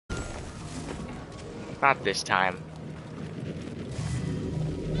Not this time.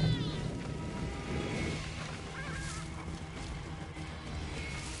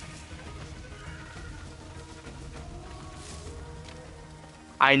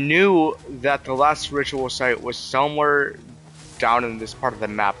 I knew that the last ritual site was somewhere down in this part of the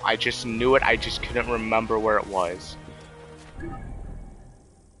map. I just knew it, I just couldn't remember where it was.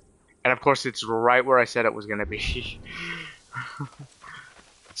 And of course it's right where I said it was gonna be.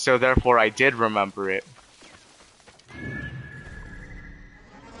 So therefore I did remember it.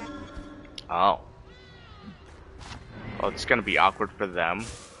 Oh. Well, it's gonna be awkward for them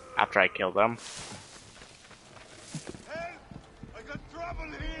after I kill them. Help! I got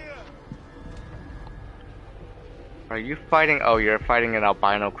trouble here! Are you fighting? Oh, you're fighting an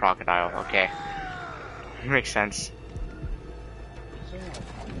albino crocodile. Okay. Makes sense.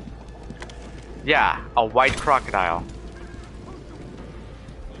 Yeah, a white crocodile.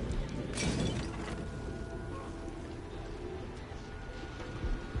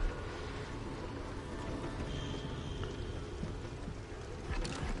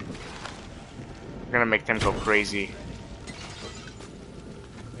 We're gonna make them go crazy.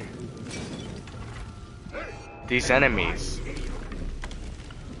 These enemies.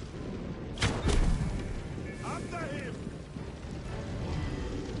 After him!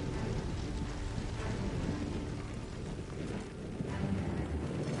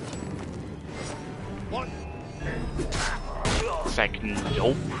 What? It's like,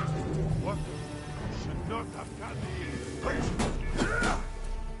 nope. What? Should not have come here.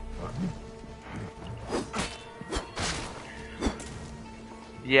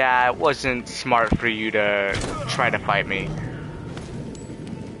 Yeah, it wasn't smart for you to try to fight me.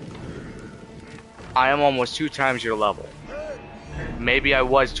 I am almost 2 times your level. Maybe I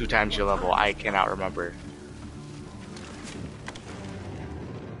was 2 times your level, I cannot remember.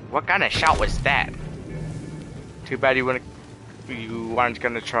 What kind of shot was that? Too bad you weren't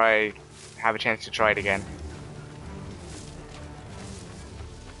gonna have a chance to try it again.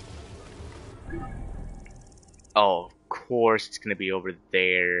 Oh, of course it's gonna be over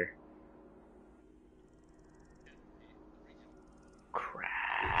there.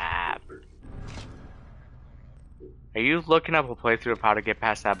 Crap. Are you looking up a playthrough of how to get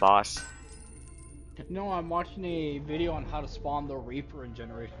past that boss? No, I'm watching a video on how to spawn the Reaper in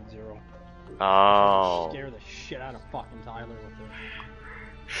Generation Zero. Oh. Scare the shit out of fucking Tyler with it.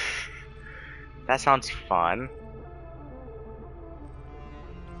 That sounds fun.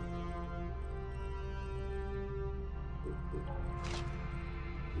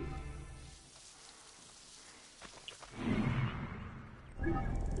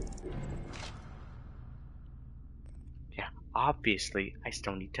 Yeah, obviously I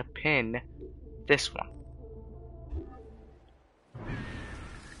still need to pin this one.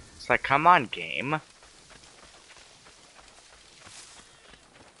 It's like, come on, game. I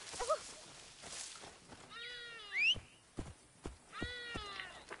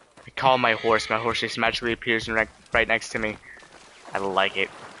call my horse just magically appears right next to me. I like it.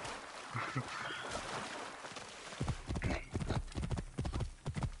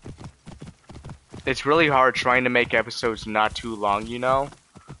 It's really hard trying to make episodes not too long, you know?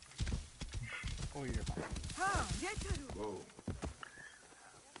 Oh, you're fine.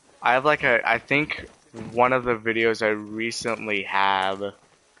 I have like I think one of the videos I recently have,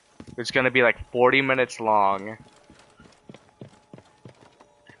 it's gonna be like 40 minutes long.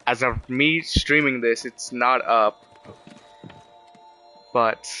 As of me streaming this, it's not up.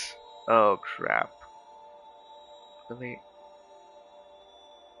 But, oh crap. Really?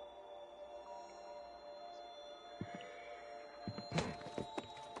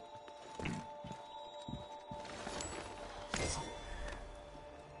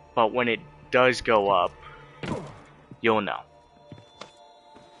 But when it does go up, you'll know.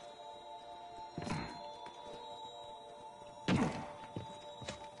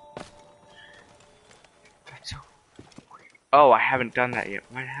 That's so weird. Oh, I haven't done that yet.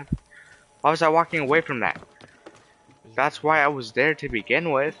 Why was I walking away from that? That's why I was there to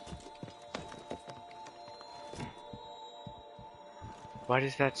begin with. What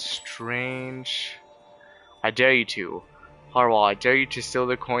is that strange? I dare you to. Harwell, I dare you to steal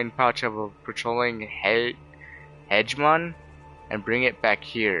the coin pouch of a patrolling hegemon and bring it back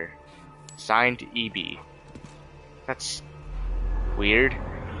here. Signed, EB. That's weird.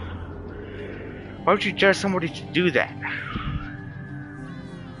 Why would you dare somebody to do that?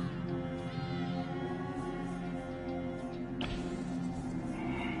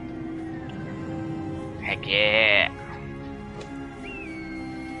 Heck yeah.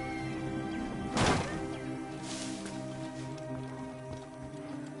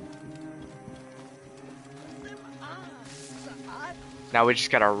 Now we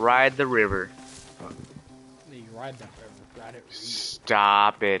just gotta ride the river. You ride that river. Ride it.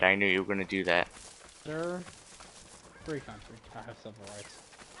 Stop it. I knew you were gonna do that. Sir, free country. I have civil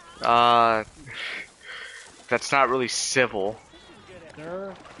rights. That's not really civil.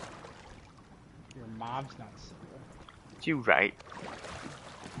 Sir, your mom's not civil. You right.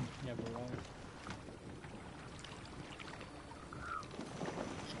 Never was.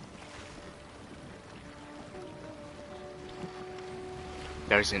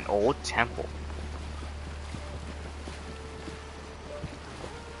 There's an old temple.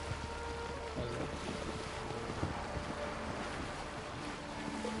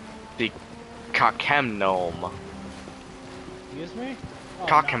 The Kakem Gnome. Excuse me? Oh,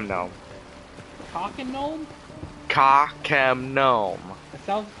 Kakem no. Gnome. Cock and gnome? Kakem Gnome. It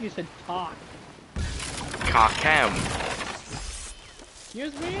sounds like you said talk. Kakem.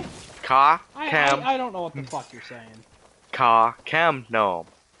 Excuse me? Kakem. I don't know what the fuck you're saying. Kakem Gnome.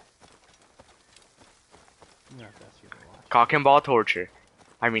 I'm gonna have to ask you to watch. Cock and ball torture.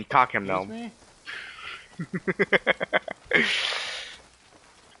 I mean Kakem Excuse Gnome. me?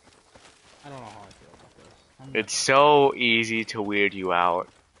 I don't know how I feel about this. It's so easy to weird you out.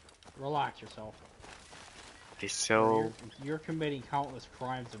 Relax yourself. It's so... You're committing countless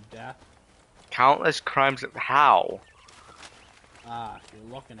crimes of death. Countless crimes of... How? Ah,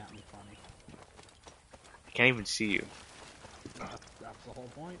 you're looking at me funny. I can't even see you. That's the whole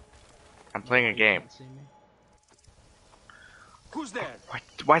point. I'm playing a You game. can't see me. Who's there?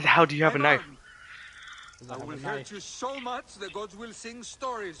 Why the hell do you have a I'm knife? armed. 'Cause I have will a hurt knife. you so much the gods will sing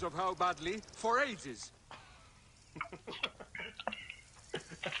stories of how badly for ages.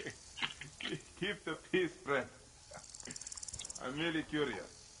 Keep the peace, friend. I'm merely curious.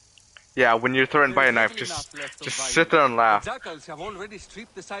 Yeah, when you're threatened by a There is knife, little just enough left of sit there and The laugh. jackals have already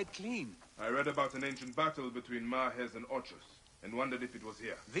stripped the site clean. I read about an ancient battle between Mahes and Ochus, and wondered if it was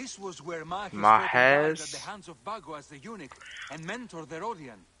here. This was where Mahes Mahes? died at the hands of Bagwas the eunuch and mentor the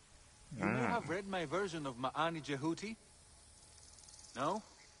Rodian. You may have read my version of Ma'ani Jehuti? No?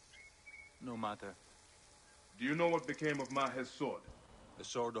 No matter. Do you know what became of Mahes' sword? The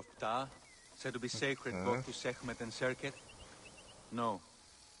sword of Ptah, said to be sacred both to Sekhmet and Serket? No.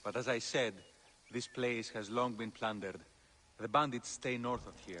 But as I said, this place has long been plundered. The bandits stay north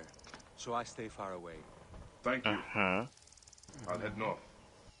of here, so I stay far away. Thank you. Huh? I'll head north.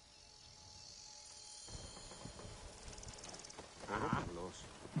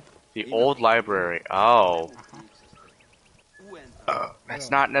 The old library. Oh. That's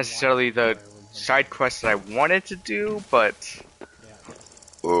not necessarily the side quest that I wanted to do, but...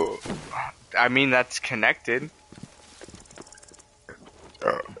 I mean, that's connected.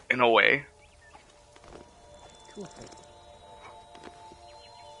 In a way. Cool.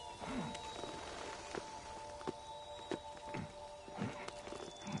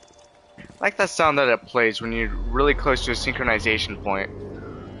 I like that sound that it plays when you're really close to a synchronization point.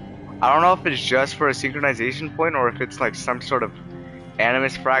 I don't know if it's just for a synchronization point or if it's like some sort of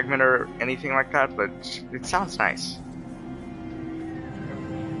animus fragment or anything like that, but it sounds nice.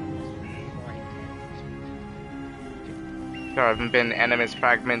 There haven't been animus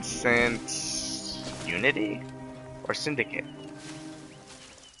fragments since Unity or Syndicate.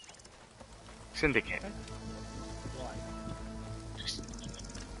 Syndicate. What?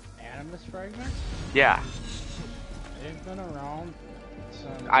 Animus fragments? Yeah. They've been around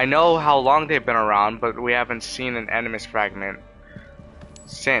since... I know how long they've been around, but we haven't seen an animus fragment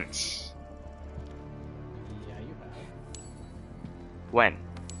since. Yeah, you have. When?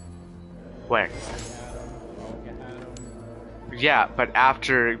 Where? Rogue had 'em. Yeah, but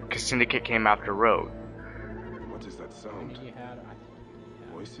after, because Syndicate came after Rogue. What is that sound? You had 'em. I think you had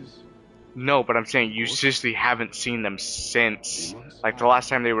 'em. Voices? No, but I'm saying you seriously haven't seen them since. Like the last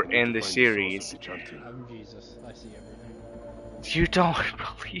time they were in the series. I'm Jesus. I see everything. You don't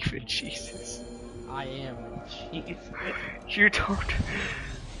believe in Jesus. I am Jesus. You don't.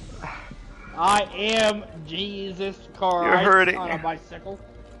 I am Jesus Christ. You're hurting. On a bicycle.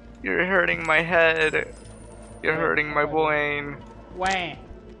 You're hurting my head. You're hurting my brain. Wham.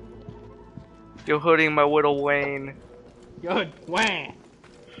 You're hurting my little Wayne. Good. Wham.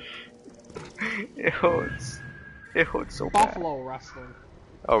 It hurts. It hurts so bad. Buffalo wrestler.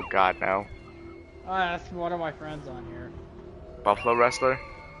 Oh god, no. That's one of my friends on here. Buffalo wrestler?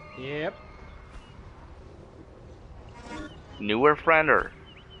 Yep. Newer friend or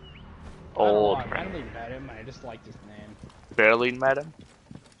old I friend? barely met him. I just liked his name. Barely met him?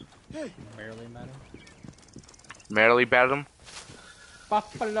 Barely met him. Barely met him?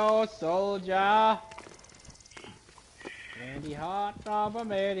 Buffalo soldier. In the heart of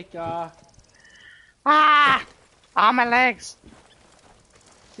America. Ah! On my legs!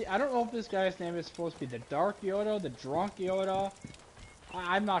 See, I don't know if this guy's name is supposed to be the Dark Yoda, the Drunk Yoda.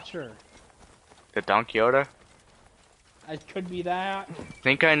 I'm not sure. The Dunk Yoda? It could be that. I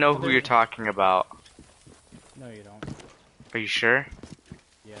think I know But who you're talking about. No, you don't. Are you sure?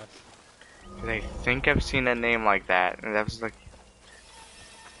 Yes. 'Cause I think I've seen a name like that, and that was like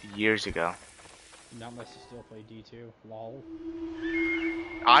years ago. Not unless you still play D2. Lol.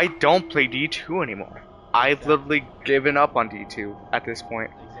 I don't play D2 anymore. I've literally given up on D2 at this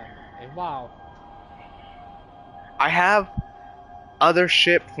point. Exactly. Hey, wow. I have other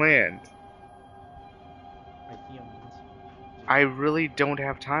shit planned. My feelings. I really don't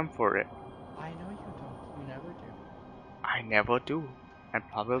have time for it. I know you don't. You never do. I never do. And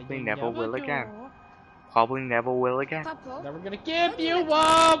probably You never will do. again. Probably never will again. Papa, Never gonna give you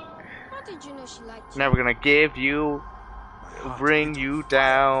up! how did you know she liked you? Never gonna give you, bring you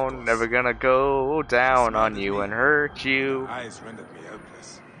down. Never gonna go down on you and hurt you. Eyes rendered me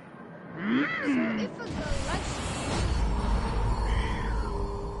helpless. So if a girl likes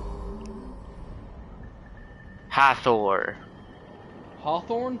Hathor.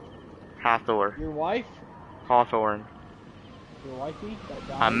 Hawthorne? Hathor. Your wife? Hawthorne. Your wifey? That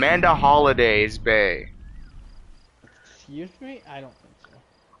died? Amanda Holiday's Bay. Excuse me? I don't think so.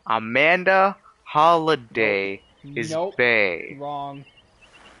 Amanda Holiday is Nope. Bay. Wrong.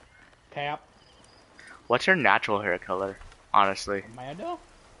 Cap. What's her natural hair color? Honestly. Amanda?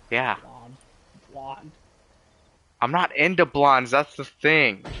 Yeah. Blonde. Blonde. I'm not into blondes, that's the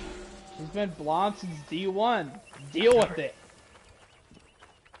thing. She's been blonde since D1. Deal with it.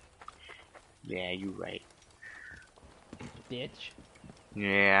 Yeah, you right. Bitch.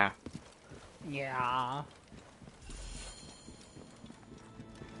 Yeah. Yeah.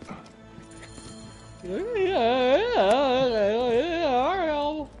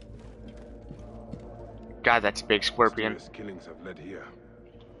 God, that's a big scorpion. Mysterious killings have led here.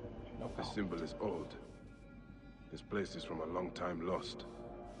 The symbol is old. This place is from a long time lost.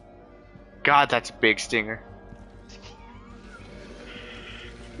 God, that's a big stinger.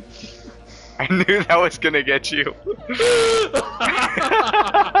 I knew that was gonna get you.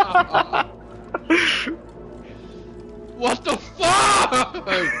 What the fuck?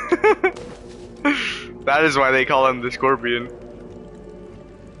 That is why they call him the scorpion.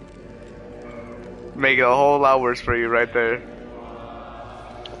 Make it a whole lot worse for you right there.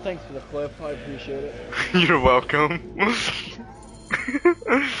 Well, thanks for the clip. I appreciate it. You're welcome.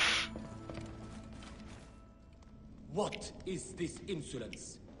 What is this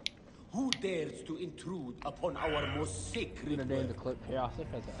insolence? Who dares to intrude upon our most I'm sacred gonna name the work? clip Chaosic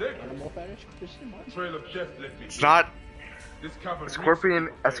as an Sacred. animal fetish. Christian Martin. Trail of death left me. It's not This cavern a scorpion.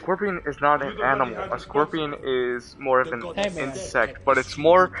 A scorpion is not an animal. A scorpion is more of an Hey, man. insect, but it's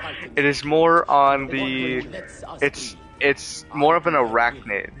more. It is more on the. It's more of an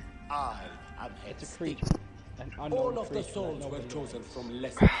arachnid. I am It's a Head creature. State. An unknown All of the creature that souls were nobody chosen knows. from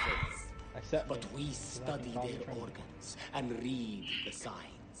lesser faiths, Except but me, we 'cause I study can call their the Trinity. organs and read the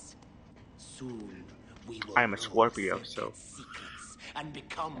signs. Soon we will I am a know Scorpio, sacred so. secrets and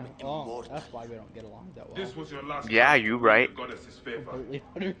become Oh, immortal. that's why we don't get along that well. This was your last. Yeah, chance you to win right. the goddess's favor. Completely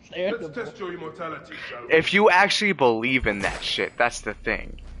Let's understandable. test your immortality, shall we? If you actually believe in that shit, that's the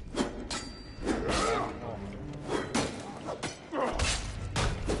thing.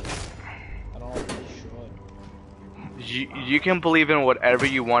 I don't know if we should. You can believe in whatever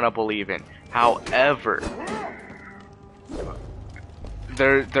you want to believe in. However,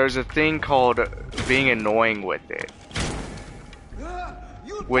 there's a thing called being annoying with it,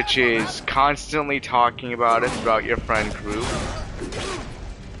 which is constantly talking about it throughout your friend group,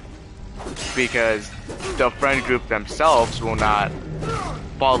 because the friend group themselves will not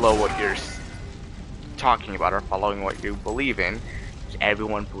follow what you're talking about or following what you believe in.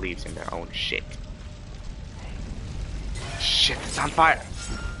 Everyone believes in their own shit. Shit, it's on fire.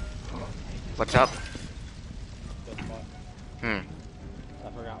 What's up? Good fuck. Hmm. I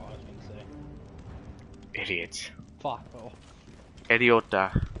forgot what I was gonna say. Idiots. Fuck, oh.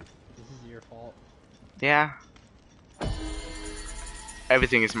 Idiota. This is your fault. Yeah.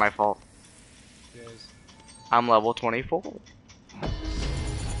 Everything is my fault. Guys. I'm level 24.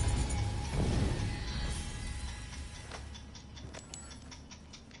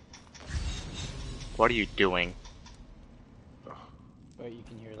 What are you doing? Wait, you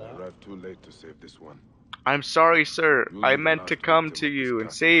can hear I that? arrived too late to save this one. I'm sorry, sir. You I leave meant the to last come victim to of this you and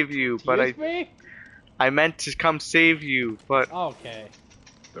castle. save you, but Excuse me? I meant to come save you, but Okay.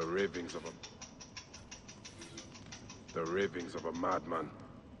 The ravings of a madman.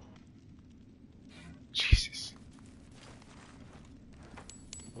 Jesus.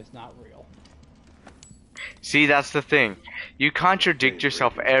 It's not real. See, that's the thing. You contradict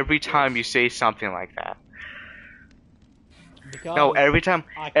yourself every time you say something like that. Because No, every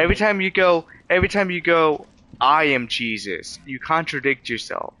time you go, I am Jesus. You contradict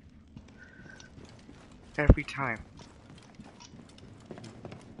yourself. Every time.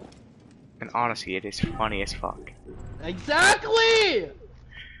 And honestly, it is funny as fuck. Exactly!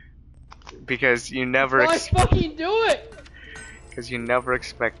 Because you never Why fucking do it? because you never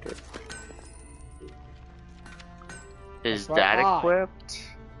expect it. Is That's that right. equipped?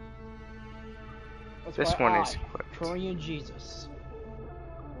 That's This why one I, is equipped. Korean Jesus.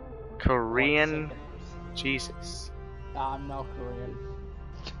 Korean Like Jesus. I'm no Korean.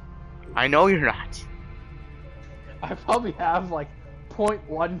 I know you're not. I probably have like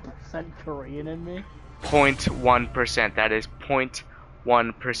 0.1% Korean in me. 0.1%. That is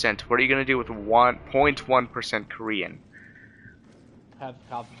 0.1%. What are you gonna do with 0.1% Korean? Have the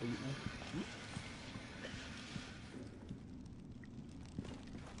cops beat me.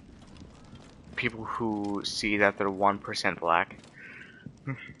 People who see that they're 1% black.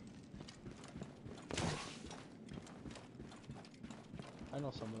 I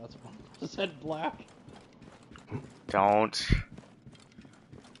know someone that's 1% black. Don't.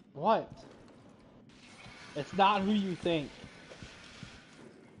 What? It's not who you think.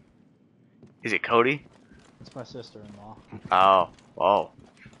 Is it Cody? It's my sister-in-law. Oh. Whoa.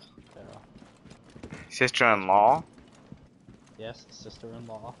 Yeah. Sister-in-law? Yes,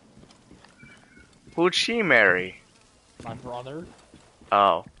 sister-in-law. Who'd she marry? My brother.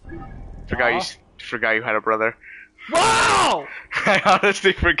 Oh. Forgot you had a brother. Wow! I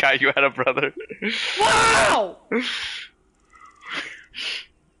honestly forgot you had a brother. Wow!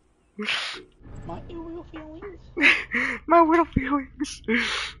 My ill feelings. My little feelings.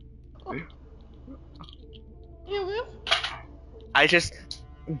 Ill. I just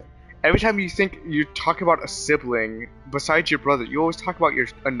every time you talk about a sibling besides your brother, you always talk about your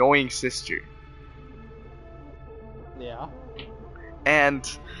annoying sister. Yeah. And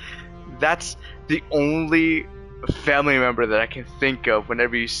that's the only family member that I can think of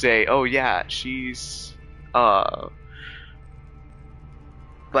whenever you say, "Oh yeah, she's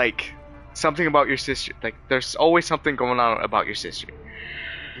like something about your sister." Like there's always something going on about your sister.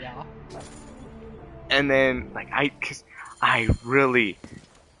 Yeah. And then like cuz I really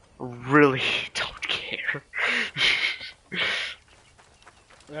don't care.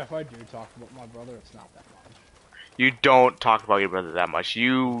 Yeah, if I do talk about my brother, it's not that much. You don't talk about your brother that much.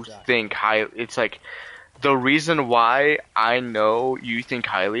 You Exactly. think high. It's like the reason why I know you think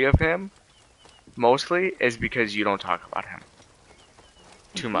highly of him mostly is because you don't talk about him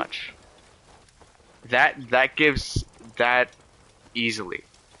too much. That gives that easily.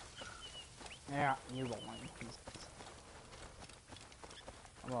 Yeah, you don't like me.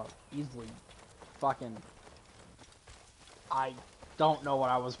 I'm gonna easily fucking. I don't know what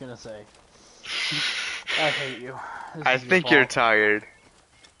I was gonna say. I hate you. This I is your think you're fault. tired.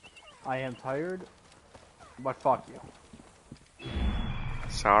 I am tired, but fuck you.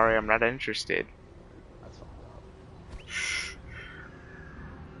 Sorry, I'm not interested. That's fucked up.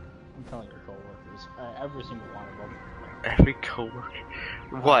 I'm telling your coworkers, every single one of them. Every coworker.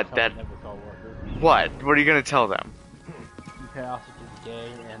 What? I'm That? telling every coworker. What? What are you gonna tell them? Chaos is gay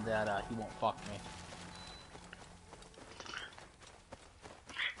and that he won't fuck me.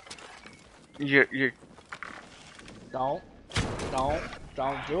 You're. Don't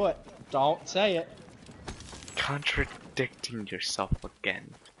do it. Don't say it. Contradicting yourself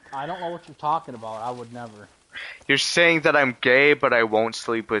again. I don't know what you're talking about. I would never. You're saying that I'm gay, but I won't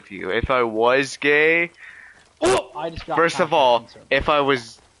sleep with you. If I was gay, Oh! I just got first of all, concerned. if I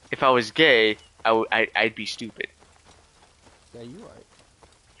was gay, I'd be stupid. Yeah, you're right.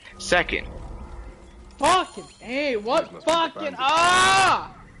 Second, Fucking hey, what Must be fucking bandits.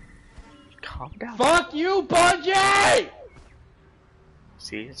 calm down. Fuck you, Bungie!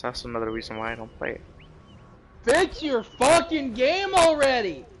 See, it's also another reason why I don't play it. Fix your fucking game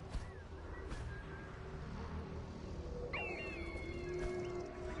already!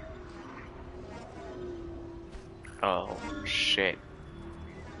 Oh shit.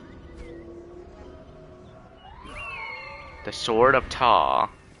 The Sword of Ta. I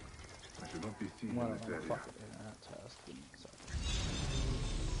should not be seen Well, in this area. fuck it, internet test. Give me a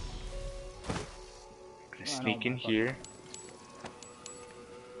second. Gonna sneak in here.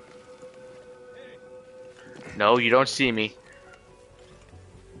 No, you don't see me.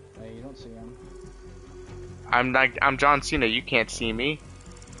 Hey, you don't see him. I'm John Cena. You can't see me.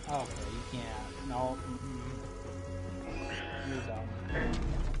 Oh, okay, you can't. No. You're dumb.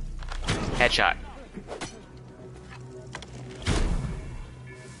 Headshot.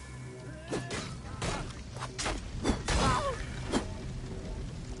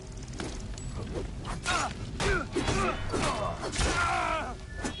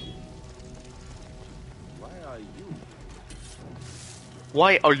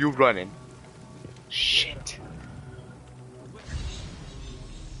 Why are you running? Shit.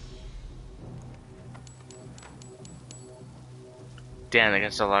 Damn, I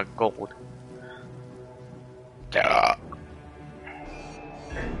got a lot of gold. Duh.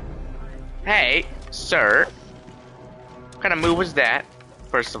 Hey, sir. What kind of move was that?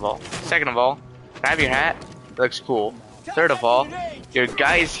 First of all. Second of all, can I have your hat? It looks cool. Third of all, your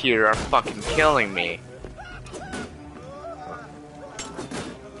guys here are fucking killing me.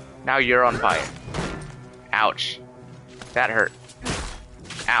 Now you're on fire. Ouch. That hurt.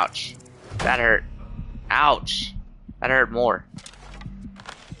 Ouch. That hurt. Ouch. That hurt more.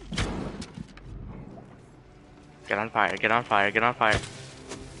 Get on fire, get on fire, get on fire.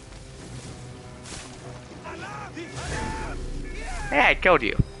 Hey, I killed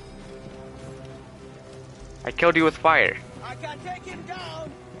you. I killed you with fire. I can take him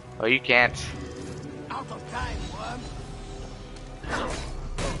down. Oh, you can't. Out of time, worm.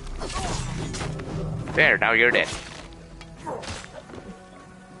 There, now you're dead.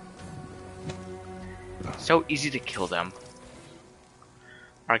 So easy to kill them.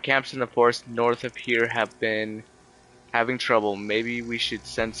 Our camps in the forest north of here have been having trouble. Maybe we should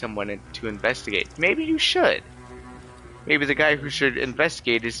send someone in to investigate. Maybe you should. Maybe the guy who should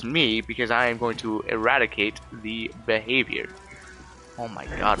investigate is me, because I am going to eradicate the behavior. Oh my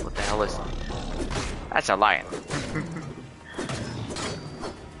god, what the hell is that? That's a lion.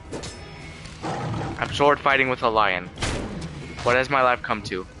 I'm sword fighting with a lion. What has my life come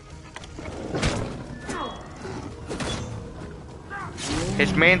to?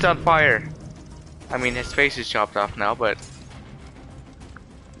 His mane's on fire. I mean, his face is chopped off now, but...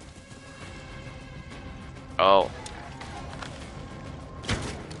 Oh.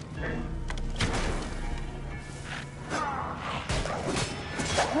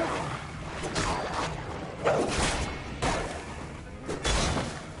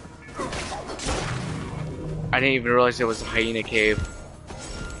 I didn't even realize it was a hyena cave.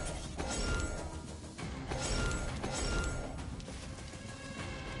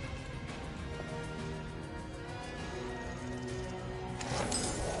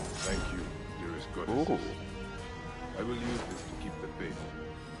 Thank you, dearest goddess. Ooh. I will use this to keep the faith.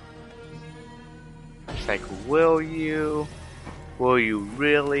 It's like, will you? Will you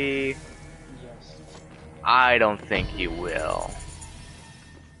really? Yes. I don't think you will.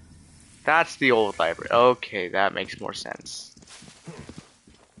 That's the old library. Okay, that makes more sense.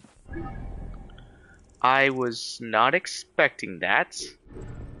 I was not expecting that.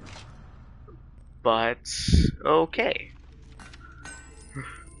 But, okay.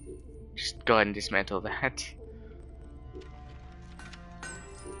 Just go ahead and dismantle that.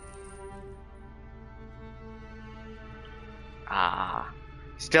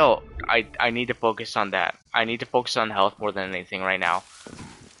 Still, I need to focus on that. I need to focus on health more than anything right now.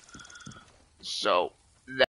 So,